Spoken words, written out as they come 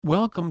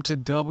Welcome to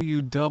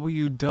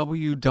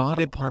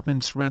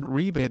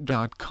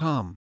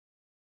www.apartmentsrentrebate.com.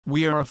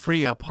 We are a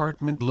free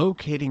apartment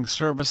locating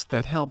service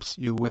that helps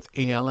you with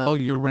all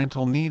your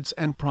rental needs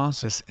and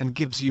process and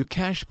gives you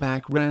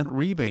cashback rent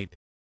rebate.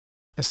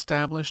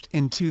 Established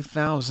in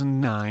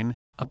 2009,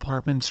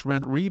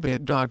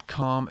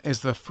 apartmentsrentrebate.com is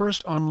the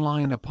first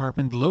online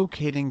apartment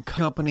locating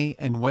company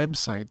and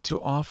website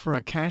to offer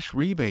a cash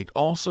rebate,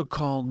 also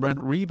called rent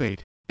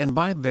rebate, and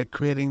by that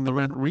creating the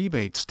rent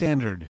rebate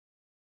standard.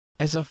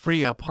 As a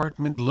free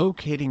apartment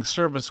locating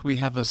service, we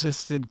have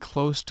assisted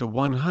close to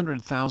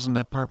 100,000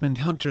 apartment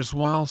hunters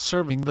while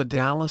serving the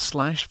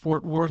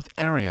Dallas/Fort Worth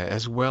area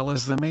as well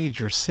as the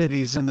major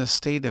cities in the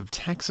state of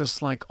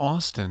Texas like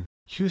Austin,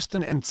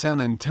 Houston and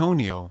San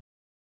Antonio.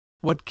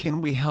 What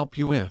can we help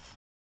you with?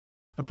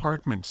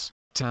 Apartments,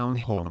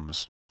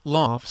 townhomes,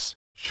 lofts,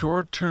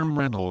 short-term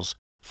rentals,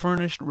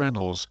 furnished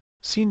rentals,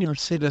 senior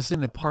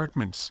citizen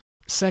apartments,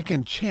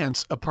 second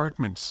chance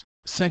apartments,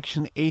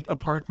 Section 8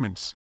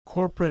 apartments,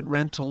 corporate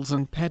rentals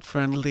and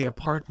pet-friendly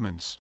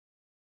apartments.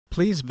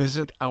 Please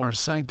visit our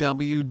site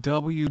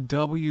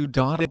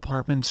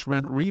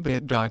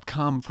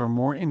www.apartmentsrentrebate.com for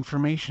more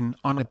information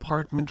on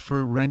apartment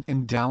for rent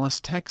in Dallas,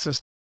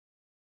 Texas.